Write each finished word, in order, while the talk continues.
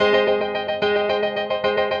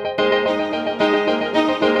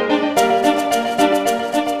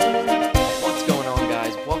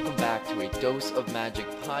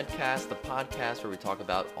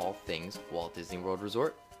things Walt Disney World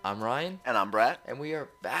Resort. I'm Ryan, And I'm Brett. and we are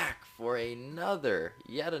back for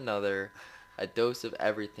yet another A Dose of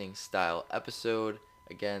Everything style episode.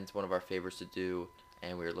 Again, it's one of our favorites to do,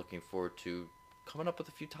 and we're looking forward to coming up with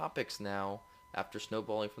a few topics now after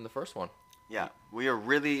snowballing from the first one. Yeah, we are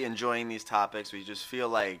really enjoying these topics. We just feel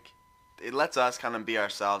like it lets us kind of be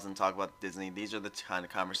ourselves and talk about Disney. These are the kind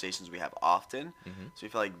of conversations we have often. So we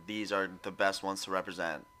feel like these are the best ones to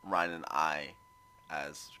represent Ryan and I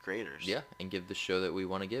as creators. Yeah, and give the show that we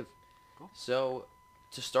want to give. Cool. So,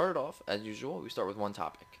 to start it off, as usual, we start with one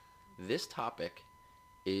topic. This topic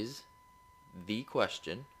is the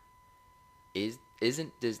question,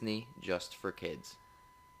 isn't Disney just for kids?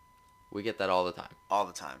 We get that all the time. All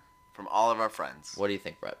the time. From all of our friends. What do you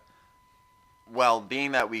think, Brett? Well,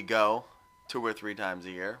 being that we go 2 or 3 times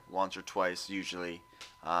a year, once or twice usually,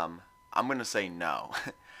 I'm going to say no.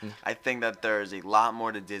 I think that there's a lot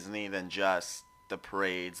more to Disney than just the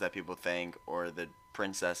parades that people think or the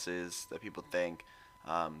princesses that people think,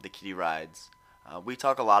 the kiddie rides. We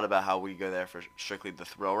talk a lot about how we go there for strictly the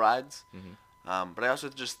thrill rides. But I also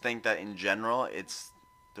just think that in general,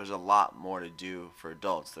 there's a lot more to do for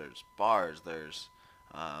adults. There's bars, there's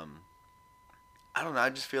I don't know. I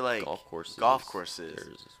just feel like Golf courses.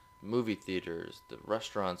 There's movie theaters. The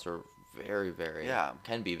restaurants are very,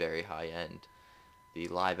 can be very high end. The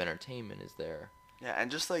live entertainment is there. Yeah,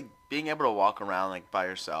 and just like being able to walk around like by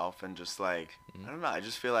yourself and just like I don't know. I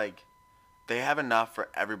just feel like they have enough for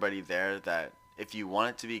everybody there that if you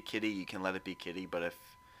want it to be kiddie, you can let it be kiddie. But if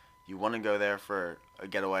you want to go there for a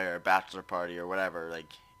getaway or a bachelor party or whatever,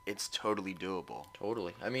 like it's totally doable.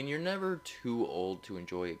 Totally. I mean, you're never too old to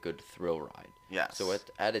enjoy a good thrill ride. Yes. So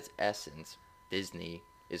at its essence, Disney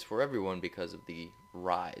is for everyone because of the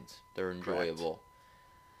rides. They're enjoyable.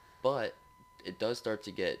 But it does start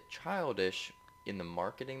to get childish in the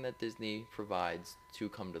marketing that Disney provides to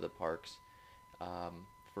come to the parks.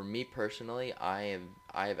 For me personally, I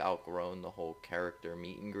have outgrown the whole character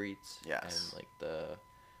meet and greets and like the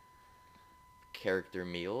character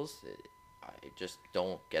meals. I just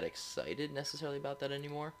don't get excited necessarily about that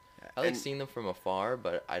anymore. Yeah. I like seeing them from afar,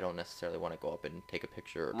 but I don't necessarily want to go up and take a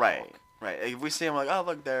picture or Right. talk. Right. If we see them like, oh,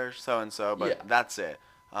 look, there's so-and-so, but Yeah. that's it.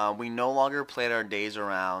 We no longer plan our days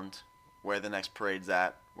around where the next parade's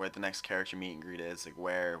at, where the next character meet and greet is, like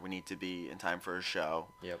where we need to be in time for a show.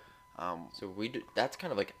 Yep. So that's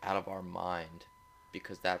kind of like out of our mind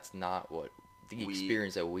because that's not what the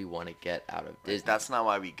experience that we want to get out of Disney. That's not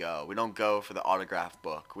why we go. We don't go for the autograph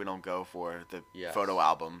book. We don't go for the photo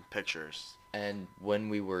album pictures. And when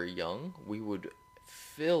we were young, we would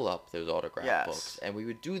fill up those autograph books, and we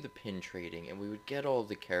would do the pin trading, and we would get all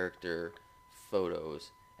the character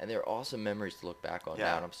photos, and they're awesome memories to look back on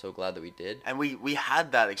now, and I'm so glad that we did. And we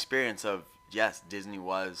had that experience of, yes, Disney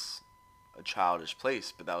was a childish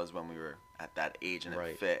place, but that was when we were at that age, and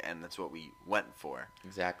it fit, and that's what we went for.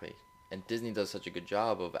 Exactly. And Disney does such a good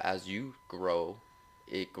job of, as you grow,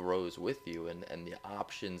 it grows with you, and the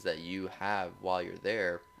options that you have while you're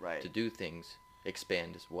there to do things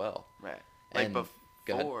expand as well. Right. Like and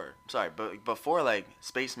before, like,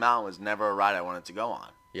 Space Mountain was never a ride I wanted to go on.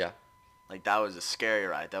 Yeah. Like, that was a scary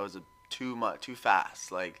ride. That was too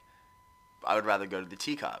fast. Like, I would rather go to the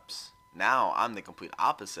teacups. Now, I'm the complete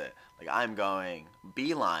opposite. Like, I'm going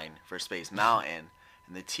beeline for Space Mountain.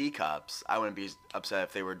 And the teacups, I wouldn't be upset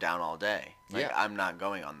if they were down all day. Like, I'm not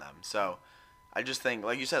going on them. So, I just think,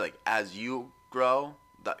 like you said, like, as you grow,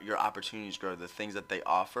 your opportunities grow. The things that they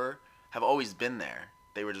offer have always been there.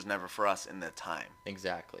 They were just never for us in that time.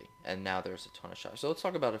 Exactly. And now there's a ton of shops. So let's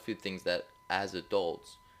talk about a few things that, as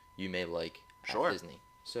adults, you may like at Disney.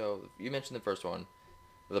 So you mentioned the first one,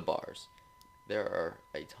 the bars. There are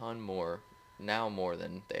a ton more, now more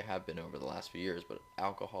than they have been over the last few years, but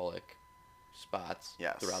alcoholic spots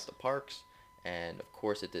throughout the parks, and of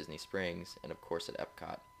course at Disney Springs, and of course at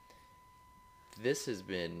Epcot. This has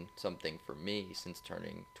been something for me since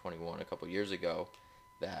turning 21 a couple years ago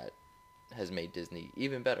that has made Disney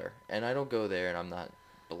even better. And I don't go there and I'm not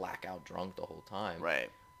blackout drunk the whole time. Right.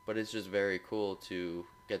 But it's just very cool to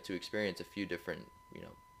get to experience a few different,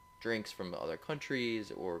 drinks from other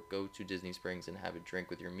countries, or go to Disney Springs and have a drink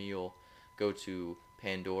with your meal. Go to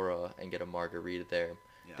Pandora and get a margarita there.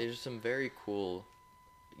 Yeah. There's some very cool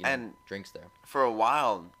drinks there. For a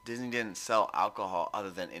while, Disney didn't sell alcohol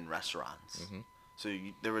other than in restaurants. So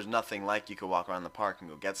there was nothing like you could walk around the park and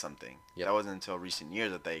go get something. That wasn't until recent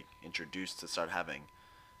years that they introduced to start having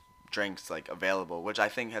drinks like available, which I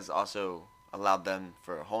think has also allowed them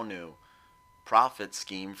for a whole new profit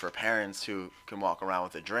scheme for parents who can walk around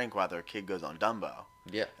with a drink while their kid goes on Dumbo.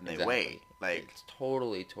 Yeah, and they exactly. wait. Like, it's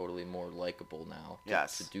totally more likable now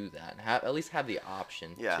yes, to do that and at least have the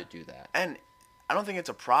option to do that. And I don't think it's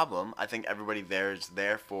a problem. I think everybody there is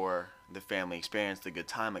there for the family experience, the good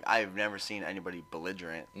time. Like, I've never seen anybody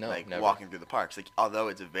belligerent, No, like, never. walking through the parks. Like, although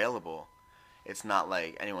it's available, it's not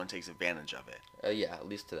like anyone takes advantage of it. Yeah, at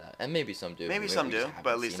least to that. And maybe some do. Maybe some do,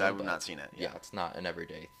 but at least I've not seen it. Yeah, it's not an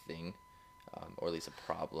everyday thing, or at least a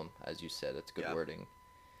problem, as you said. It's good wording.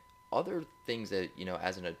 Other things that,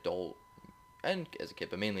 as an adult and as a kid,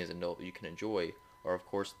 but mainly as an adult, you can enjoy are, of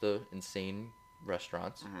course, the insane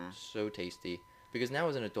restaurants. So tasty. Because now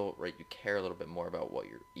as an adult, right, you care a little bit more about what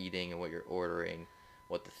you're eating and what you're ordering,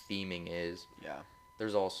 what the theming is. Yeah.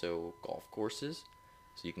 There's also golf courses,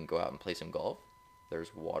 so you can go out and play some golf.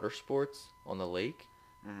 There's water sports on the lake.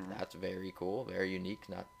 That's very cool, very unique.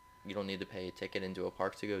 You don't need to pay a ticket into a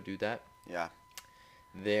park to go do that. Yeah.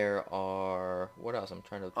 There are, what else? I'm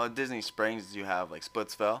trying to. Oh, Disney Springs, you have like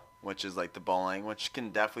Splitsville, which is like the bowling, which can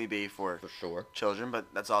definitely be for sure children,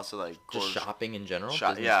 but that's also like just shopping in general.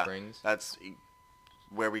 Disney Springs. That's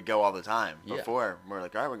where we go all the time. Before we're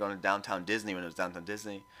like, all right, we're going to downtown Disney when it was downtown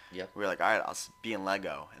Disney. Yep. We were like, all right, I'll be in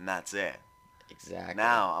Lego, and that's it. Exactly.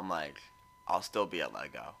 Now I'm like, I'll still be at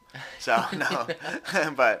Lego. So no,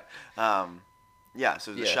 but yeah.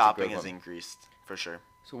 So the shopping has increased for sure.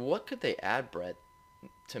 So what could they add, Brett,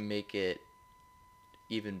 to make it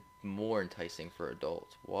even more enticing for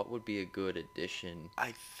adults? What would be a good addition?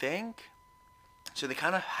 I think, so they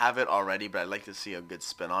kind of have it already, but I'd like to see a good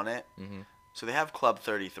spin on it. So they have Club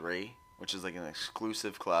 33, which is like an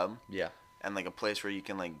exclusive club. Yeah. And like a place where you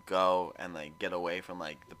can like go and like get away from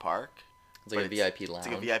like the park. It's like a VIP lounge. It's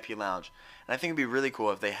like a VIP lounge. And I think it'd be really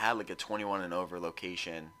cool if they had like a 21 and over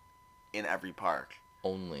location in every park.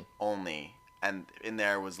 Only. And in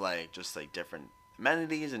there was like just like different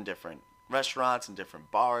amenities and different restaurants and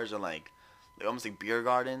different bars and like almost like beer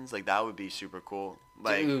gardens. Like that would be super cool.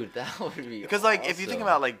 Like, dude, that would be because like if you think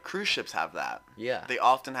about like cruise ships have that. Yeah. They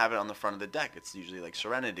often have it on the front of the deck. It's usually like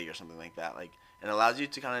Serenity or something like that. Like, and it allows you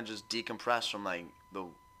to kind of just decompress from like the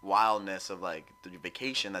wildness of like the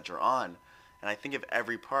vacation that you're on. And I think if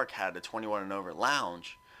every park had a 21 and over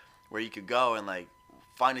lounge where you could go and like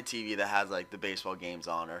find a TV that has like the baseball games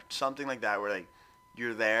on or something like that where like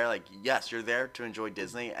you're there, like yes, you're there to enjoy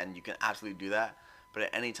Disney and you can absolutely do that. But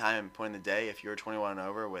at any time point in the day, if you're 21 and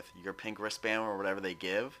over with your pink wristband or whatever they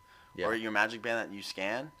give, or your magic band that you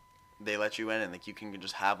scan, they let you in and like you can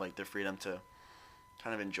just have like the freedom to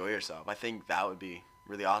kind of enjoy yourself. I think that would be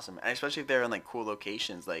really awesome, and especially if they're in like cool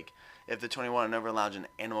locations, like if the 21 and over lounge in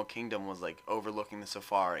Animal Kingdom was like overlooking the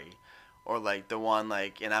safari, or like the one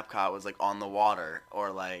like in Epcot was like on the water,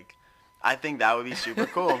 or like I think that would be super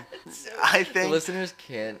cool. I think the listeners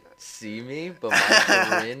can't see me, but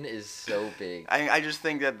my grin is so big. I just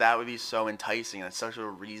think that would be so enticing, and it's such a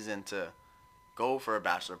reason to go for a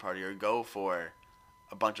bachelor party or go for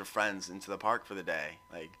a bunch of friends into the park for the day.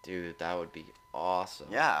 Like, dude, that would be awesome.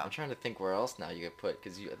 Yeah. I'm trying to think where else now you could put,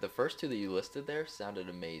 because the first two that you listed there sounded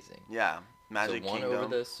amazing. Yeah, Magic Kingdom. So one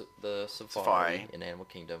over the safari in Animal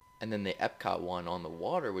Kingdom, and then the Epcot one on the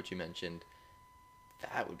water, which you mentioned.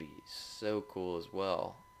 That would be so cool as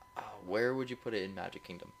well. Where would you put it in Magic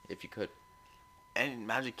Kingdom, if you could? In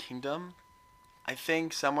Magic Kingdom, I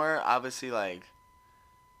think somewhere obviously like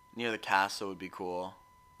near the castle would be cool.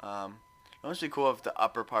 It would be cool if the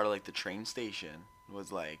upper part of like the train station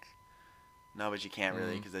was like, no, but you can't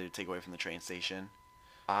really because they would take away from the train station.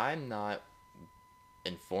 I'm not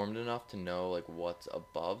informed enough to know like what's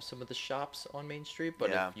above some of the shops on Main Street, but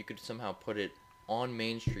if you could somehow put it on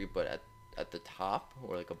Main Street, but at the top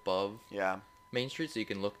or like above Main Street, so you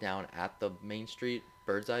can look down at the Main Street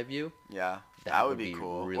bird's eye view. Yeah, that would be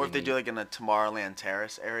cool. Really or if they do like in a Tomorrowland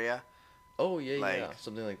Terrace area. Oh yeah, like, yeah,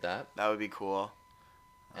 something like that. That would be cool.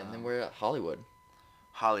 And then we're at Hollywood.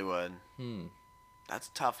 Hollywood. That's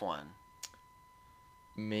a tough one.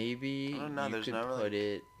 Maybe you could put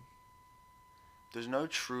it. There's no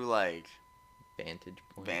true like vantage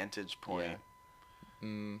point.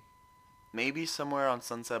 Yeah. Maybe somewhere on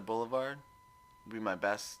Sunset Boulevard would be my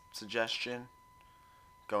best suggestion.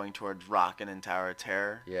 Going towards Rockin' and Tower of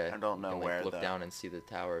Terror. Yeah. I don't know where. Look down and see the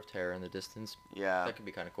Tower of Terror in the distance. Yeah. That could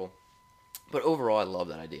be kind of cool. But overall, I love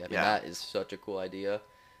that idea. I mean, that is such a cool idea.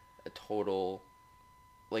 A total,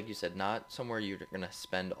 like you said, not somewhere you're going to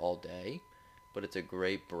spend all day, but it's a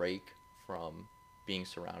great break from being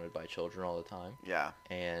surrounded by children all the time. Yeah.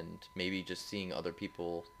 And maybe just seeing other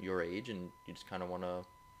people your age and you just kind of want to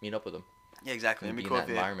meet up with them. Yeah, exactly. and It'd be be in cool that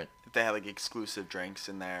environment. if they had like exclusive drinks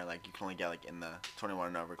in there, like you can only get like in the 21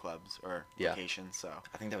 and over clubs or locations. So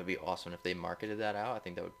I think that would be awesome if they marketed that out. I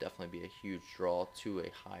think that would definitely be a huge draw to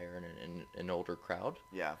a higher and an older crowd.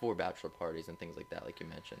 Yeah. For bachelor parties and things like that, like you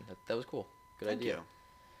mentioned. That was cool. Good Thank idea. you.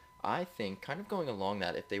 I think, kind of going along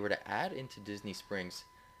that, if they were to add into Disney Springs,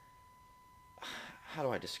 how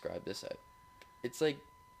do I describe this? It's like,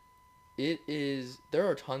 there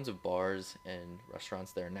are tons of bars and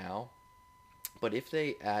restaurants there now, but if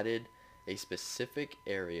they added a specific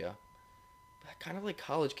area, kind of like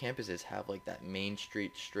college campuses have like that Main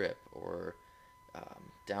Street strip, or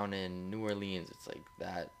down in New Orleans, it's like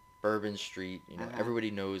that Bourbon Street.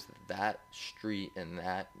 Everybody knows that street and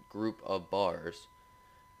that group of bars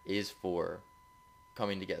is for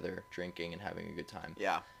coming together, drinking, and having a good time.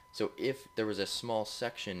 Yeah. So if there was a small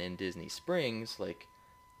section in Disney Springs, like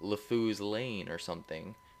LeFou's Lane or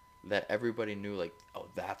something, that everybody knew, like, oh,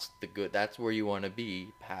 that's where you want to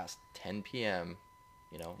be past 10 p.m.,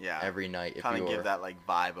 Yeah. every night. If Kind you're of give that like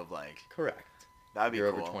vibe of like. Correct. That'd be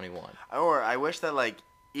you're cool. over 21. Or I wish that like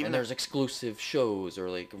even And there's exclusive shows or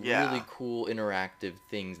like Yeah. really cool interactive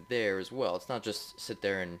things there as well. It's not just sit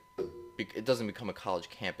there and it doesn't become a college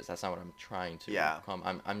campus. That's not what I'm trying to Yeah.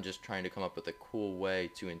 become. I'm just trying to come up with a cool way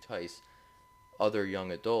to entice other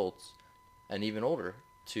young adults and even older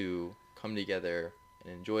to come together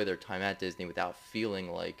and enjoy their time at Disney without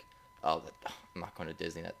feeling like, I'm not going to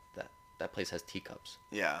Disney. That place has teacups.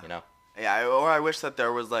 Yeah. You know? Yeah, or I wish that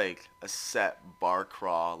there was like a set bar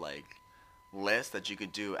crawl like list that you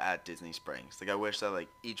could do at Disney Springs. Like I wish that like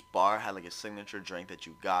each bar had like a signature drink that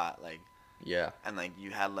you got, like Yeah. and like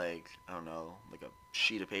you had like I don't know, like a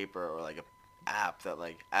sheet of paper or like a app that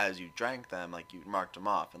like as you drank them, like you marked them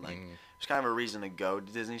off, and like there's kind of a reason to go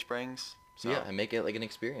to Disney Springs. So Yeah, and make it like an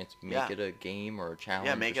experience. Make Yeah. it a game or a challenge.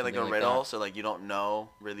 yeah, make or it like a something riddle, that. so like you don't know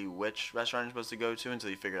really which restaurant you're supposed to go to until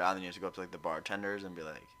you figure it out, and then you have to go up to like the bartenders and be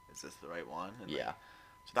like, "Is this the right one?" And, like, Yeah.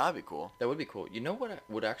 so that'd be cool. That would be cool. You know what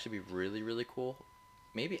would actually be really, really cool?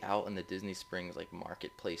 Maybe out in the Disney Springs like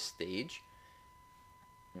marketplace stage.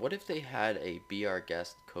 What if they had a Be Our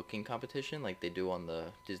Guest cooking competition like they do on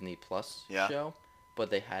the Disney Plus Yeah. show, but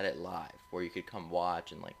they had it live where you could come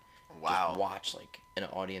watch and like Wow. just watch like an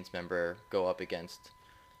audience member go up against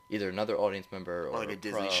either another audience member or like a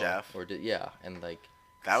Disney pro, chef. or yeah, and like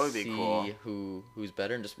That would be see cool. who's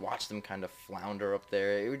better and just watch them kind of flounder up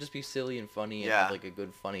there. It would just be silly and funny and Yeah. have like a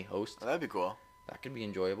good funny host. That'd be cool. That could be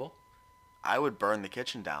enjoyable. I would burn the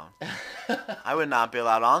kitchen down. I would not be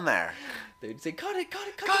allowed on there. They'd say, cut it,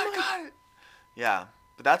 cut Cut the it, mic." cut it. Yeah,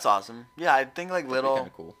 but that's awesome. Yeah, I think like That'd be little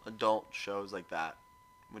kinda cool. adult shows like that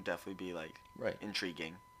would definitely be like Right.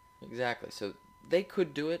 intriguing. Exactly. So they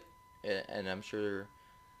could do it, and I'm sure,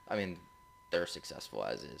 I mean, they're successful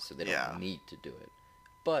as is, so they don't Yeah. need to do it.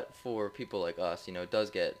 But for people like us, it does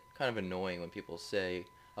get kind of annoying when people say,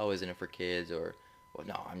 oh, isn't it for kids? Or, well,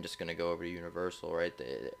 no, I'm just going to go over to Universal, right?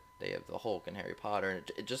 They have the Hulk and Harry Potter, and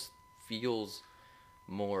it just feels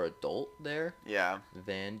more adult there Yeah.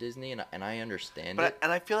 than Disney, and I understand But it.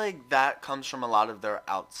 and I feel like that comes from a lot of their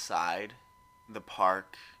outside the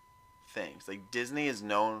park things. Like Disney is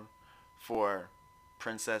known for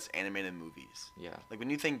princess animated movies. Yeah. Like when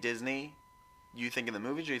you think Disney, you think in the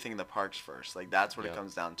movies or you think in the parks first. Like that's what Yeah. it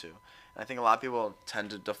comes down to. And I think a lot of people tend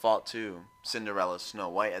to default to Cinderella, Snow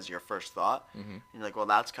White as your first thought. Mm-hmm. And you're like, well,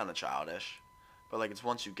 that's kind of childish. But like it's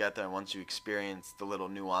once you get there and once you experience the little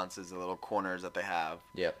nuances, the little corners that they have,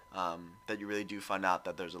 Yep. that you really do find out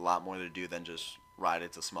that there's a lot more to do than just ride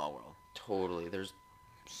It's a Small World. Totally. There's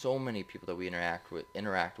so many people that we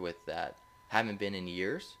interact with that haven't been in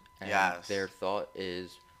years, and Yes. their thought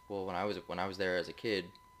is, well, when I was there as a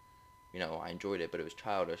kid, I enjoyed it, but it was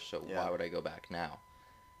childish, so Yeah. why would I go back now?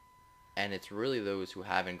 And it's really those who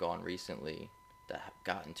haven't gone recently that have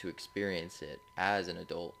gotten to experience it as an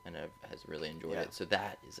adult and has really enjoyed Yeah. it. So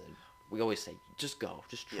that is we always say, just go,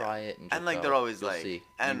 just Yeah. try it, and just And like go. they're always You'll like, see.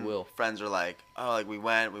 and You will. friends are like, oh, like we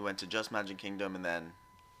went to Just Magic Kingdom, and then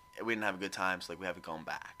we didn't have a good time, so like we haven't gone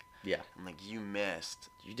back. Yeah. I'm like, you missed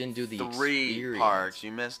You didn't do the 3 experience. parks,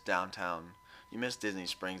 you missed downtown, you missed Disney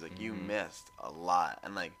Springs, like you Mhm. missed a lot,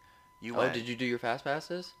 and like you Oh, went. did you do your fast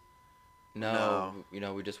passes? No.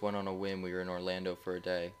 We just went on a whim. We were in Orlando for a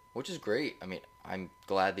day, which is great. I mean, I'm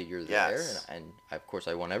glad that you're there, Yes. and of course,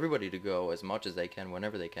 I want everybody to go as much as they can,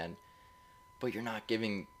 whenever they can. But you're not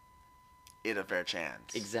giving it a fair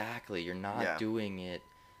chance. exactly. You're not Yeah. doing it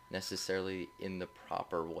necessarily in the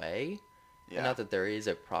proper way. Yeah. And not that there is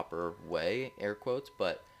a proper way, air quotes,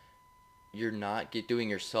 but you're not doing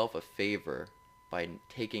yourself a favor by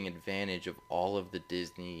taking advantage of all of the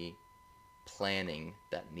Disney planning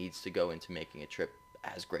that needs to go into making a trip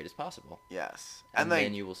as great as possible. Yes. And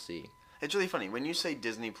then you will see. It's really funny. When you say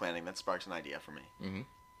Disney planning, that sparks an idea for me. Mm-hmm.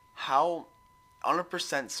 How, on a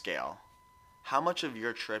percent scale, how much of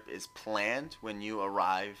your trip is planned when you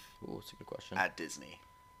arrive That's a good question. at Disney?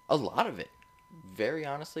 A lot of it. Very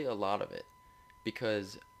honestly, a lot of it.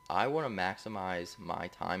 Because I want to maximize my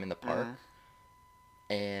time in the park.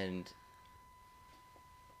 Mm-hmm. And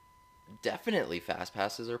definitely fast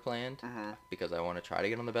passes are planned. Mm-hmm. Because I want to try to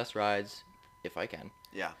get on the best rides if I can.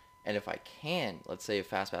 Yeah. And if I can, let's say if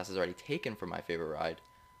fast pass is already taken for my favorite ride,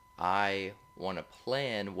 I want to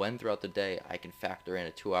plan when throughout the day I can factor in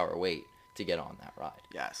a 2-hour wait to get on that ride.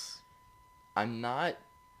 Yes. I'm not,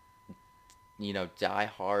 die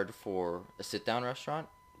hard for a sit-down restaurant.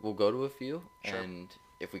 We'll go to a few, sure. And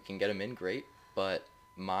if we can get them in, great. But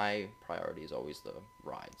my priority is always the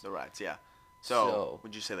rides. The rides, yeah. So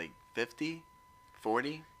would you say like 50,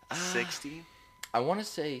 40, 60? I want to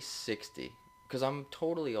say 60. Because I'm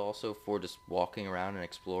totally also for just walking around and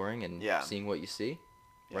exploring and seeing what you see,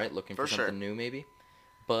 right? Looking for something new maybe.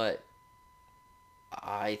 But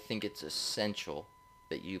I think it's essential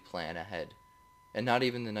that you plan ahead. And not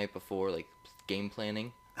even the night before, like game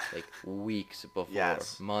planning, like weeks before,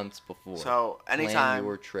 months before. So anytime plan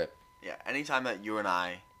your trip. Yeah, anytime that you and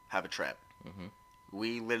I have a trip, mm-hmm.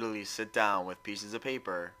 we literally sit down with pieces of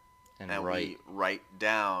paper and we write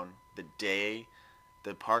down the day,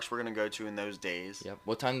 the parks we're going to go to in those days. Yep.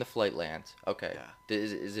 What time the flight lands. Okay. Yeah.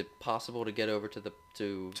 Is it possible to get over to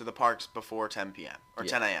the parks before 10 p.m. or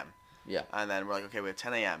 10 a.m.? Yeah. And then we're like, okay, we have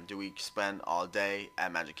 10 a.m. Do we spend all day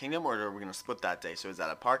at Magic Kingdom, or are we going to split that day? So is that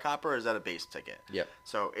a park hopper or is that a base ticket? Yep.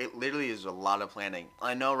 So it literally is a lot of planning.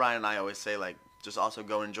 I know Ryan and I always say, like, just also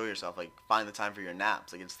go enjoy yourself. Like, find the time for your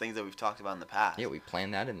naps. Like, it's things that we've talked about in the past. Yeah, we plan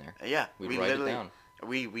that in there. Yeah. We write it down.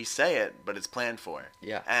 We say it, but it's planned for.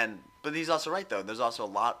 Yeah. But he's also right, though. There's also a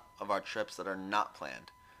lot of our trips that are not planned.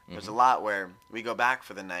 Mm-hmm. There's a lot where we go back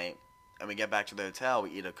for the night, and we get back to the hotel, we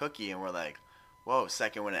eat a cookie, and we're like, whoa,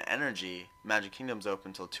 second wind of energy. Magic Kingdom's open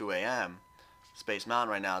until 2 a.m. Space Mountain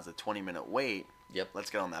right now is a 20-minute wait. Yep. Let's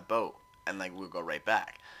get on that boat. And, like, we'll go right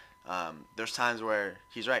back. There's times where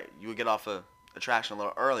he's right. You would get off a attraction a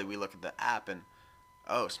little early. We look at the app and,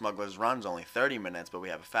 Smuggler's Run's only 30 minutes, but we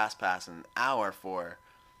have a fast pass in an hour for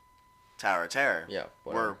Tower of Terror. Yeah.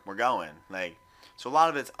 We're going. Like, so a lot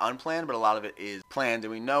of it's unplanned, but a lot of it is planned,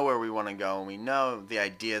 and we know where we want to go, and we know the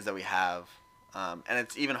ideas that we have. And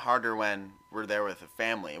it's even harder when we're there with a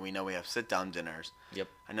family, and we know we have sit-down dinners. Yep.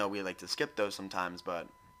 I know we like to skip those sometimes, but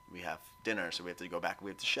we have dinner, so we have to go back and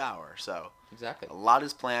we have to shower. So exactly. A lot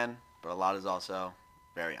is planned, but a lot is also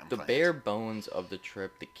very unplanned. The bare bones of the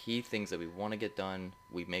trip, the key things that we want to get done,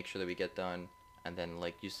 we make sure that we get done. And then,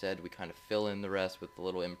 like you said, we kind of fill in the rest with a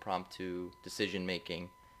little impromptu decision-making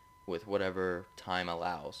with whatever time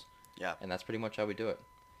allows. Yeah. And that's pretty much how we do it.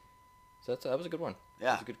 So that was a good one. Yeah.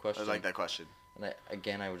 That was a good question. I like that question. And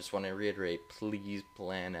I just want to reiterate, please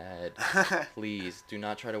plan ahead. Please, do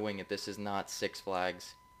not try to wing it. This is not Six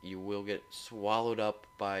Flags. You will get swallowed up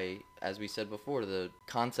by, as we said before, the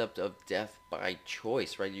concept of death by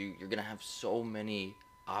choice, right? You're going to have so many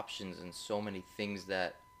options and so many things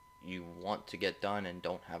that you want to get done and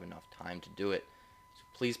don't have enough time to do it. So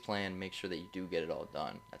please plan, make sure that you do get it all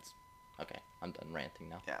done. That's okay. I'm done ranting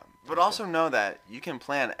now. Yeah, but also know that you can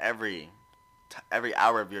plan every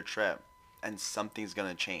hour of your trip and something's going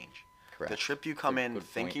to change. Correct. The trip you come in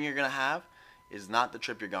thinking you're going to have is not the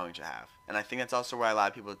trip you're going to have. And I think that's also why a lot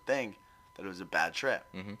of people think that it was a bad trip.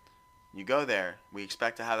 Mm-hmm. You go there, we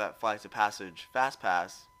expect to have that flight of passage fast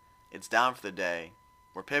pass. It's down for the day.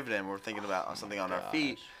 We're pivoting. We're thinking about something on our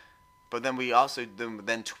feet. But then we also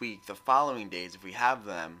then tweak the following days, if we have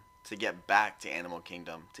them, to get back to Animal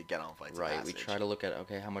Kingdom to get on flights of passage. Right. We try to look at,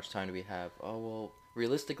 okay, how much time do we have? Oh, well,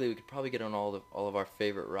 realistically, we could probably get on all of our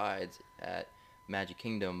favorite rides at Magic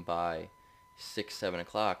Kingdom by 6, 7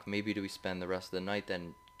 o'clock. Maybe do we spend the rest of the night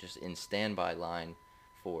then just in standby line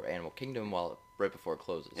for Animal Kingdom right before it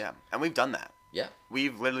closes? Yeah, and we've done that. Yeah.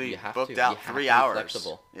 We've literally booked out 3 hours.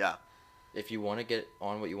 Flexible. Yeah. If you want to get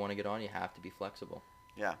on what you want to get on, you have to be flexible.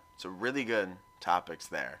 Yeah, so really good topics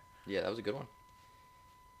there. Yeah, that was a good one.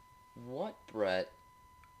 Brett,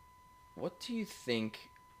 what do you think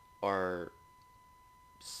are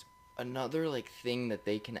another thing that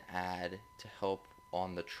they can add to help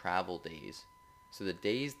on the travel days? So the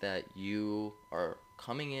days that you are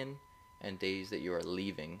coming in and days that you are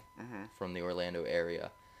leaving from the Orlando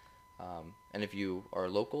area. And if you are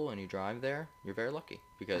local and you drive there, you're very lucky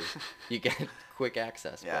because you get quick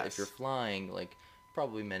access. Yes. But if you're flying, like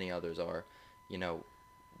probably many others are,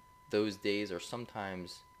 those days are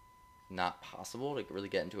sometimes not possible to really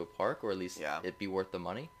get into a park, or at least it'd be worth the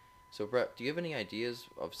money. So Brett, do you have any ideas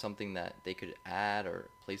of something that they could add or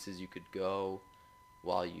places you could go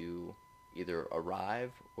while you either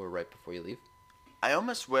arrive or right before you leave? I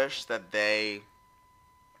almost wish that they.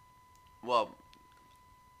 Well,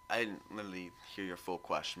 I didn't literally hear your full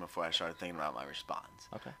question before I started thinking about my response.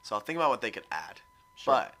 Okay. So I'll think about what they could add.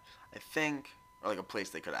 Sure. But I think, or like a place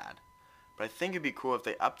they could add. But I think it'd be cool if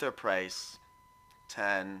they up their price,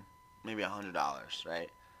 $10, maybe $100, right?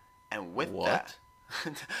 And with What? that,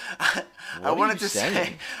 What I are wanted you to saying?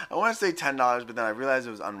 say, I wanted to say $10, but then I realized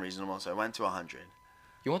it was unreasonable, so I went to 100.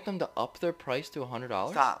 You want them to up their price to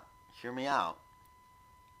 $100? Stop. Hear me out.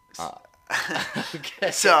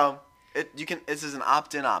 Okay. So this is an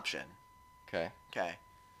opt-in option. Okay. Okay.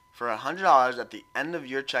 For $100 at the end of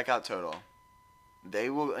your checkout total, they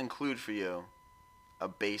will include for you a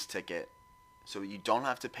base ticket. So you don't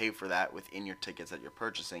have to pay for that within your tickets that you're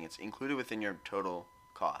purchasing. It's included within your total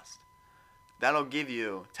cost. That'll give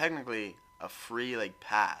you technically a free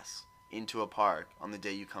pass into a park on the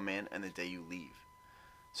day you come in and the day you leave.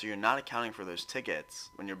 So you're not accounting for those tickets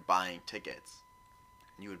when you're buying tickets.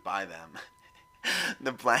 You would buy them.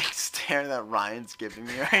 The blank stare that Ryan's giving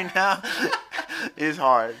me right now is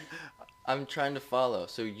hard. I'm trying to follow.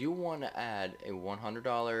 So you want to add a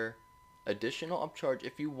 $100 additional upcharge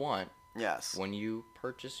if you want Yes. when you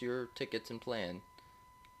purchase your tickets and plan,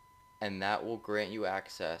 and that will grant you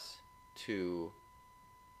access to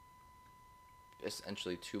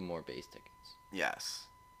essentially 2 more base tickets. Yes.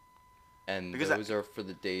 And Because those are for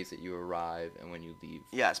the days that you arrive and when you leave.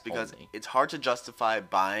 Yes, because only. it's hard to justify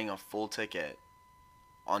buying a full ticket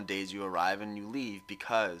on days you arrive and you leave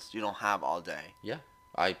because you don't have all day. Yeah,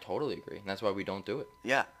 I totally agree. And that's why we don't do it.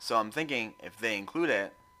 Yeah, so I'm thinking if they include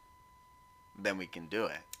it, then we can do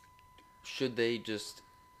it. Should they just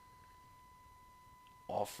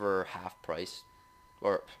offer half price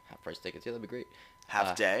tickets? Yeah, that'd be great.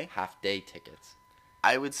 Half day? Half day tickets.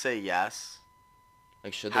 I would say yes.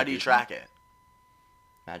 Like, should How they do you that? track it?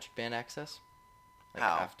 Magic Band access? Like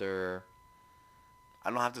How? After I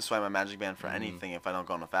don't have to swipe my Magic Band for anything if I don't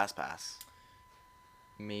go on a Fast Pass.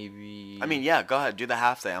 maybe. I mean, yeah, go ahead, do the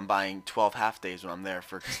half day. I'm buying 12 half days when I'm there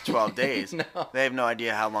for 12 days. No. They have no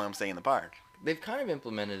idea how long I'm staying in the park. They've kind of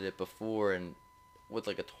implemented it before, and with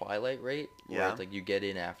like a twilight rate, where Yeah. it's like you get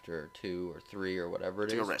in after 2 or 3 or whatever it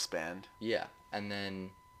It's is. like a wristband. Yeah, and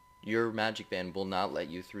then your Magic Band will not let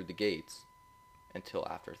you through the gates until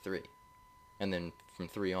after 3, and then from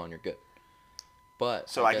 3 on you're good. But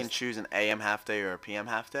So I can choose an AM half day or a PM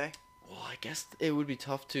half day? Well, I guess it would be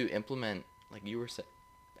tough to implement, like you were saying.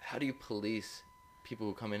 How do you police people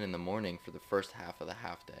who come in the morning for the first half of the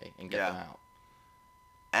half day and get Yeah. them out?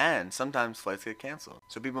 And sometimes flights get canceled.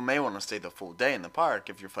 So people may want to stay the full day in the park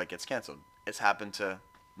if your flight gets canceled. It's happened to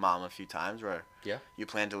Mom a few times where Yeah. you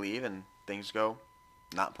plan to leave and things go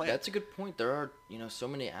not planned. That's a good point. There are, so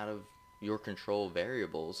many out of your control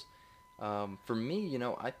variables. For me,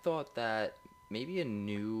 I thought that maybe a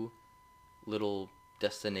new little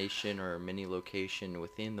destination or mini location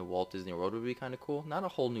within the Walt Disney World would be kind of cool. Not a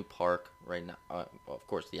whole new park right now. Well, of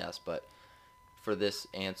course, yes, but for this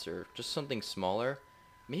answer, just something smaller.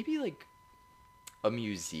 Maybe like a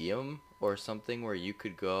museum or something where you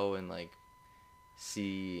could go and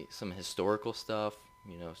see some historical stuff,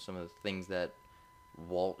 some of the things that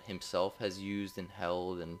Walt himself has used and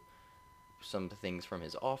held, and some things from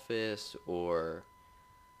his office, or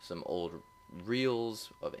some old reels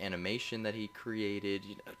of animation that he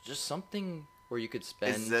created. Just something where you could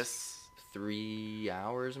spend Is this 3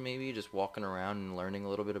 hours maybe just walking around and learning a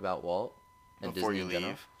little bit about Walt and before Disney you in general.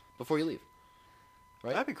 leave? Before you leave.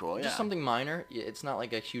 Right? That'd be cool, yeah. Just something minor. It's not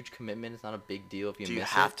like a huge commitment. It's not a big deal if you Do miss you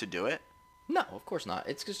have it. to do it? No, of course not.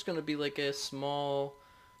 It's just going to be like a small,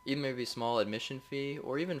 even maybe a small admission fee,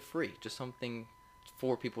 or even free. Just something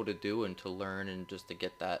for people to do and to learn, and just to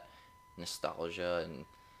get that nostalgia and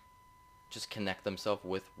just connect themselves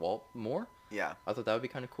with Walt more. Yeah. I thought that would be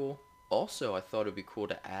kind of cool. Also, I thought it would be cool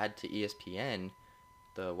to add to ESPN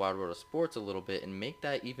the Wild World of Sports a little bit and make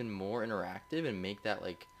that even more interactive, and make that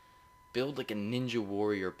build a Ninja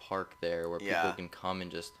Warrior park there where Yeah. people can come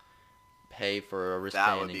and just pay for a would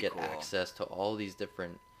wristband and be get cool. access to all these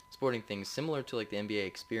different sporting things, similar to the NBA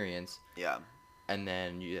experience. Yeah. And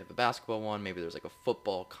then you have a basketball one, maybe there's a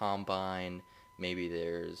football combine, maybe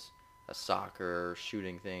there's a soccer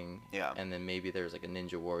shooting thing. Yeah. And then maybe there's a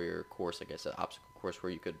Ninja Warrior course, like I said, obstacle course,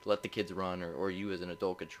 where you could let the kids run, or you as an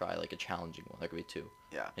adult could try a challenging one. That could be 2.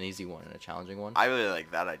 Yeah. An easy one and a challenging one. I really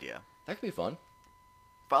like that idea. That could be fun.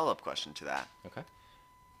 Follow-up question to that. Okay.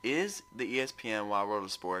 Is the ESPN Wild World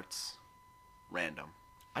of Sports random?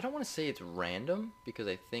 I don't want to say it's random, because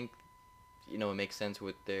I think, it makes sense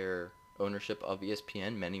with their ownership of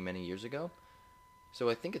ESPN many years ago. So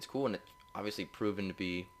I think it's cool, and it's obviously proven to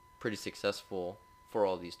be pretty successful for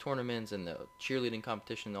all these tournaments, and the cheerleading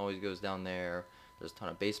competition always goes down there. There's a ton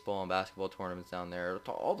of baseball and basketball tournaments down there,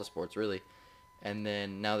 all the sports really. And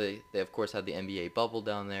then now they of course have the NBA bubble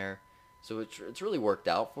down there. So it's really worked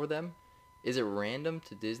out for them. Is it random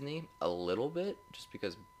to Disney? A little bit, just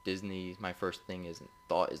because Disney, my first thing is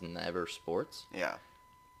never sports. Yeah.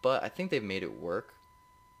 But I think they've made it work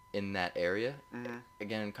in that area. Mm-hmm.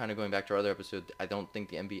 Again, kind of going back to our other episode, I think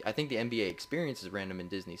the NBA experience is random in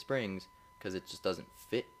Disney Springs because it just doesn't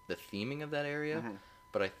fit the theming of that area. Mm-hmm.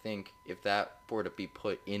 But I think if that were to be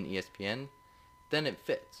put in ESPN, then it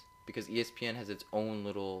fits because ESPN has its own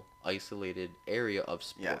little isolated area of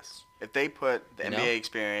sports. Yes. If they put the NBA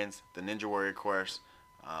experience, the Ninja Warrior course,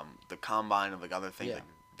 the combine of like other things,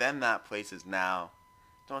 then that place is now,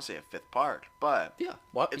 I don't want to say a fifth part, but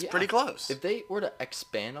it's pretty close. If they were to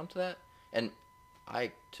expand onto that, and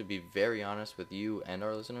I, to be very honest with you and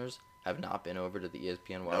our listeners, have not been over to the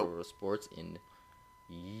ESPN Wide World of Sports in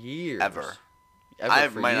years. Ever I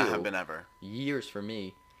might not have been ever. Years for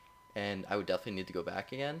me, and I would definitely need to go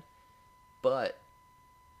back again. But,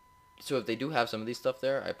 so if they do have some of these stuff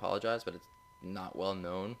there, I apologize, but it's not well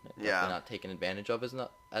known. Definitely not taken advantage of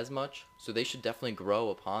as much. So they should definitely grow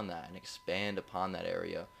upon that and expand upon that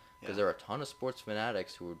area. Because there are a ton of sports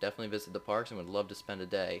fanatics who would definitely visit the parks and would love to spend a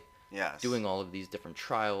day doing all of these different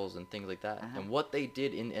trials and things like that. Mm-hmm. And what they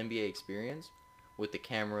did in NBA Experience with the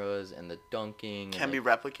cameras and the dunking can be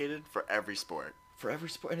replicated for every sport.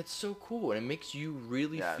 And it's so cool, and it makes you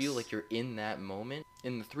really feel like you're in that moment.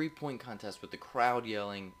 In the 3-point contest with the crowd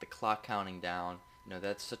yelling, the clock counting down,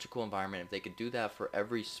 that's such a cool environment. If they could do that for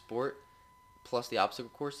every sport, plus the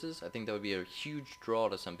obstacle courses, I think that would be a huge draw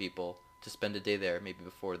to some people to spend a day there, maybe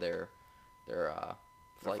before their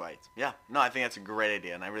flight. Yeah, no, I think that's a great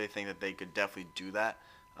idea, and I really think that they could definitely do that.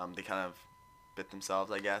 They kind of bit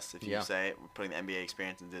themselves, I guess, if you say it, putting the NBA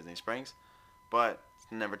experience in Disney Springs, but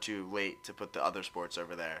it's never too late to put the other sports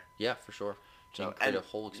over there. Yeah, for sure. So, and a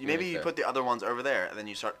whole maybe you put the other ones over there, and then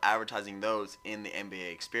you start advertising those in the NBA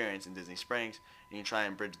experience in Disney Springs, and you try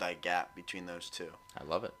and bridge that gap between those two. I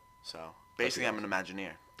love it. So basically, I'm an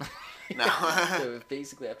Imagineer. No. So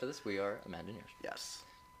basically, after this, we are Imagineers. Yes.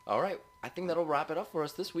 All right. I think that'll wrap it up for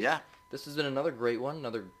us this week. Yeah. This has been another great one,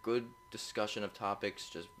 another good discussion of topics,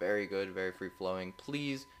 just very good, very free-flowing.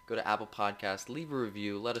 Please go to Apple Podcasts, leave a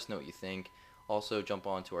review, let us know what you think. Also, jump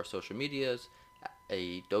on to our social medias.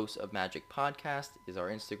 A Dose of Magic Podcast is our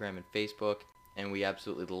Instagram and Facebook, and we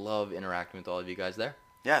absolutely love interacting with all of you guys there.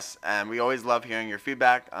 Yes, and we always love hearing your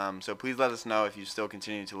feedback, so please let us know if you still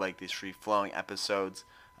continue to like these free-flowing episodes.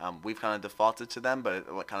 We've kind of defaulted to them, but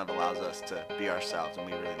it kind of allows us to be ourselves, and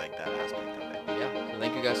we really like that aspect of it. Yeah, so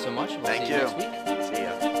thank you guys so much. Thank you. See you next week. See ya.